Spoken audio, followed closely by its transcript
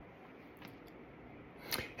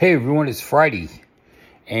Hey everyone, it's Friday,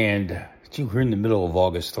 and we're in the middle of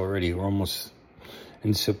August already. We're almost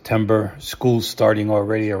in September. School's starting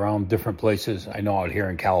already around different places. I know out here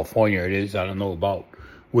in California it is. I don't know about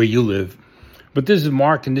where you live. But this is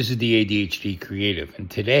Mark, and this is the ADHD Creative. And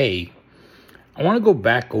today, I want to go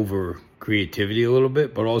back over creativity a little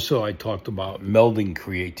bit, but also I talked about melding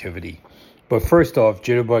creativity. But first off,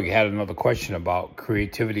 Jitterbug had another question about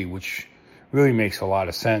creativity, which really makes a lot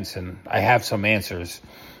of sense, and I have some answers.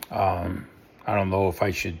 I don't know if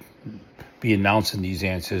I should be announcing these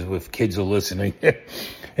answers if kids are listening.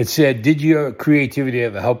 It said, did your creativity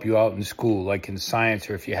ever help you out in school, like in science,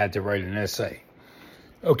 or if you had to write an essay?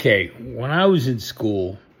 Okay, when I was in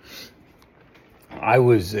school, I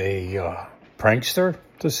was a prankster,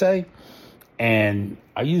 to say, and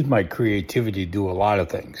I used my creativity to do a lot of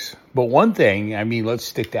things. But one thing, let's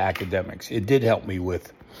stick to academics. It did help me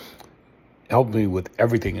with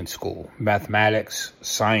everything in school: mathematics,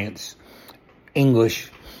 science, English.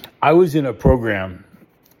 I was in a program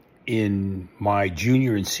in my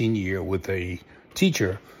junior and senior year with a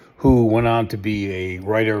teacher who went on to be a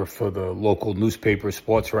writer for the local newspaper,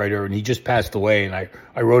 sports writer, and he just passed away, and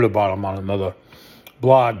I wrote about him on another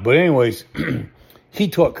blog. But anyways, he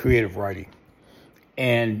taught creative writing.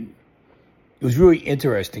 And it was really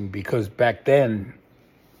interesting because back then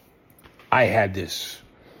I had this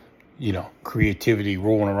creativity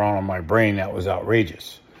rolling around in my brain that was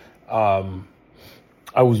outrageous.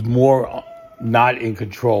 I was more not in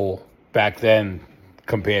control back then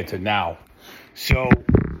compared to now. So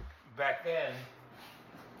back then,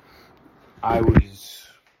 I was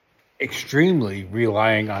extremely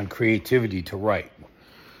relying on creativity to write.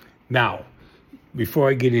 Now, before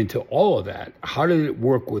I get into all of that, how did it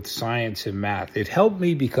work with science and math? It helped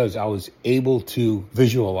me because I was able to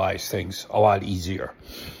visualize things a lot easier.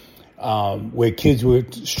 Where kids were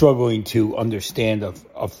struggling to understand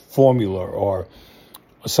a formula or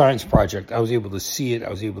a science project, I was able to see it. I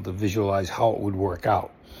was able to visualize how it would work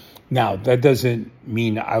out. Now, that doesn't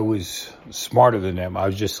mean I was smarter than them. I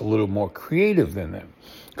was just a little more creative than them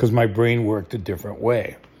because my brain worked a different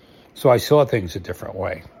way. So I saw things a different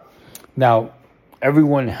way. Now,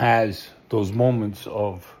 everyone has those moments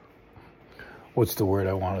of, what's the word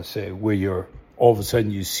I want to say, where you're all of a sudden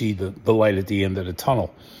you see the light at the end of the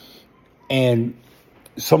tunnel. And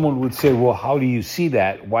someone would say, well, how do you see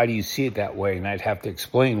that? Why do you see it that way? And I'd have to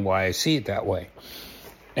explain why I see it that way.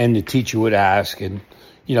 And the teacher would ask, and,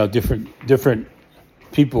 different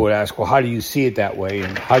people would ask, well, how do you see it that way?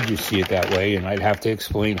 And how do you see it that way? And I'd have to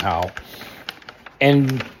explain how.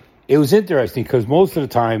 And it was interesting because most of the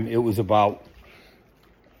time it was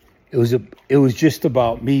just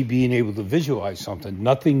about me being able to visualize something,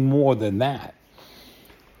 nothing more than that.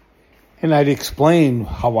 And I'd explain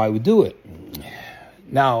how I would do it.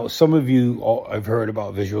 Now, some of you have heard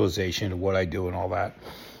about visualization and what I do and all that.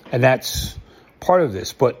 And that's part of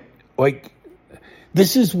this. But,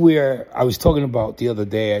 this is where I was talking about the other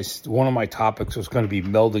day. One of my topics was going to be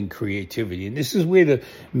melding creativity. And this is where the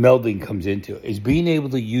melding comes into it, is being able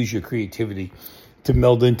to use your creativity to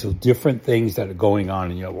meld into different things that are going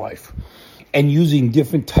on in your life. And using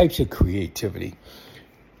different types of creativity.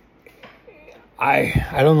 I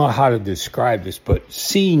don't know how to describe this, but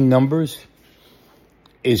seeing numbers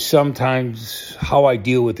is sometimes how I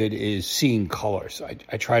deal with it is seeing colors.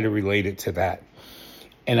 I try to relate it to that.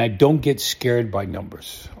 And I don't get scared by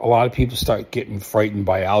numbers. A lot of people start getting frightened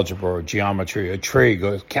by algebra or geometry or trig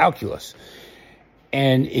or calculus.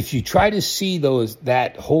 And if you try to see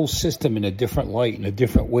that whole system in a different light, in a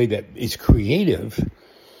different way that is creative,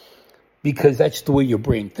 because that's the way your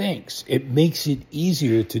brain thinks, it makes it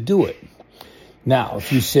easier to do it. Now,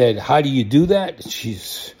 if you said, how do you do that?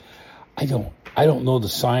 I don't know the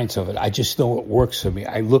science of it. I just know it works for me.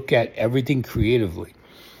 I look at everything creatively.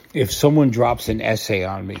 If someone drops an essay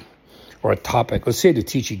on me or a topic, let's say the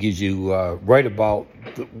teacher gives you write about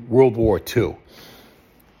World War II,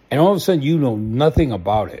 and all of a sudden you know nothing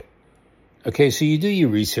about it. Okay, so you do your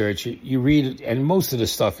research, you read it, and most of the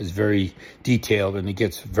stuff is very detailed and it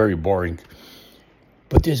gets very boring.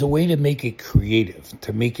 But there's a way to make it creative,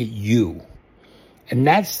 to make it you. And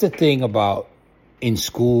that's the thing about in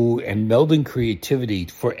school and melding creativity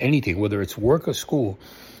for anything, whether it's work or school,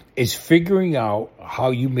 is figuring out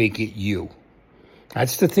how you make it you.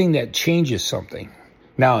 That's the thing that changes something.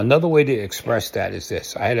 Now, another way to express that is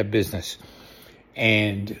this. I had a business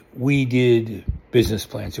and we did business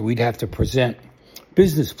plans, and we'd have to present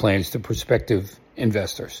business plans to prospective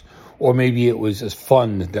investors, or maybe it was a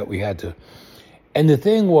fund that we had to. And the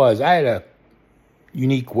thing was, I had a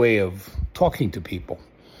unique way of talking to people.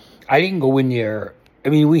 I didn't go in there.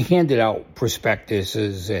 We handed out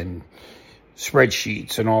prospectuses and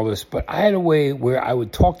spreadsheets and all this, but I had a way where I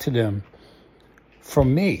would talk to them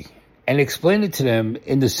from me and explain it to them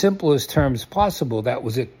in the simplest terms possible. That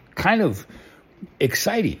was kind of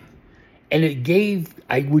exciting. And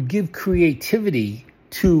I would give creativity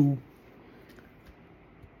to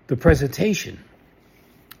the presentation.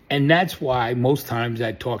 And that's why most times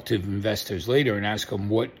I talk to investors later and ask them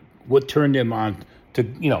what turned them on to,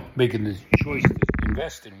 making the choice to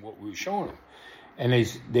invest in what we were showing them. And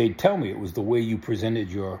they tell me it was the way you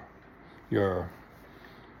presented your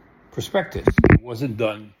perspectives. It wasn't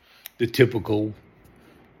done the typical,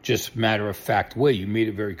 just matter-of-fact way. You made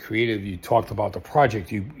it very creative. You talked about the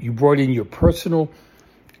project. You brought in your personal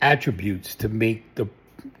attributes to make the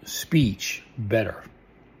speech better,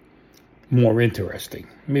 more interesting.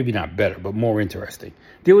 Maybe not better, but more interesting.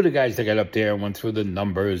 They were the guys that got up there and went through the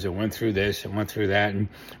numbers and went through this and went through that and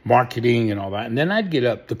marketing and all that. And then I'd get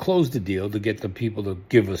up to close the deal to get the people to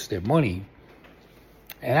give us their money.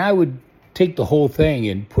 And I would take the whole thing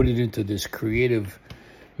and put it into this creative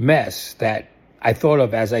mess that I thought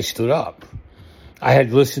of as I stood up. I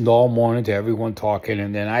had listened all morning to everyone talking,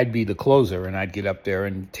 and then I'd be the closer, and I'd get up there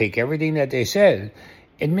and take everything that they said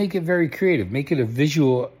and make it very creative, make it a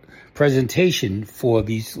visual presentation for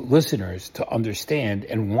these listeners to understand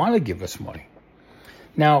and want to give us money.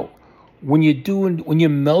 Now, when you're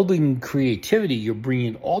melding creativity, you're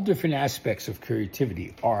bringing all different aspects of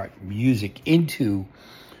creativity, art, music, into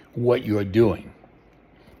what you're doing.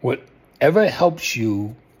 Whatever helps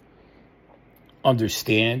you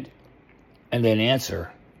understand and then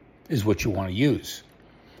answer is what you want to use.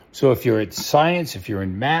 So if you're in science, if you're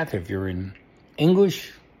in math, if you're in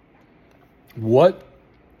English, what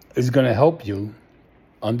is going to help you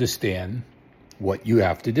understand what you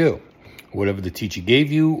have to do? Whatever the teacher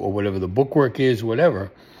gave you or whatever the bookwork is,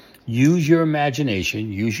 whatever, use your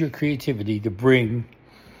imagination, use your creativity to bring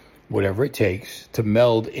whatever it takes to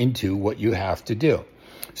meld into what you have to do.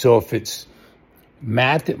 So if it's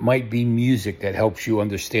math, it might be music that helps you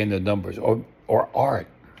understand the numbers, or art,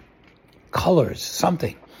 colors,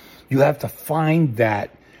 something. You have to find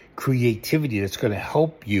that creativity that's going to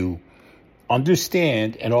help you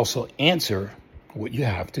understand and also answer what you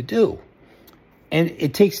have to do. And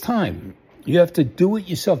it takes time. You have to do it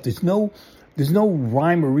yourself. There's no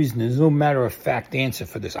rhyme or reason. There's no matter-of-fact answer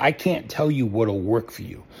for this. I can't tell you what'll work for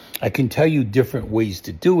you. I can tell you different ways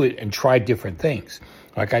to do it and try different things.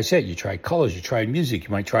 Like I said, you try colors, you try music, you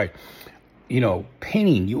might try,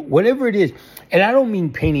 painting, whatever it is. And I don't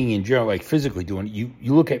mean painting in general, like physically doing it.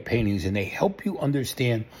 You look at paintings and they help you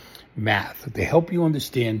understand math. They help you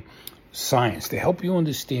understand science. They help you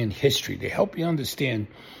understand history. They help you understand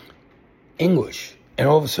English. And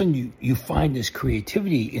all of a sudden you find this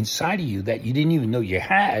creativity inside of you that you didn't even know you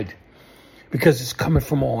had, because it's coming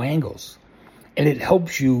from all angles. And it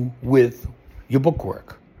helps you with your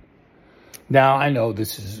bookwork. Now, I know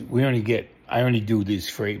I only do these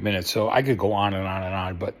for 8 minutes, so I could go on and on and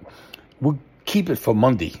on, but we'll keep it for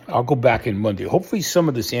Monday. I'll go back in Monday. Hopefully some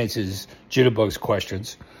of this answers Jitterbug's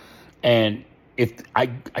questions. And if I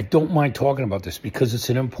don't mind talking about this, because it's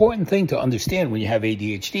an important thing to understand when you have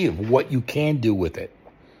ADHD, of what you can do with it.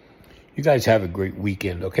 You guys have a great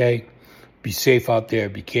weekend, okay? Be safe out there.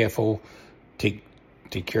 Be careful. Take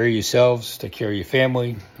care of yourselves. Take care of your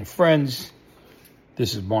family and friends.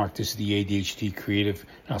 This is Mark. This is the ADHD Creative.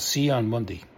 And I'll see you on Monday.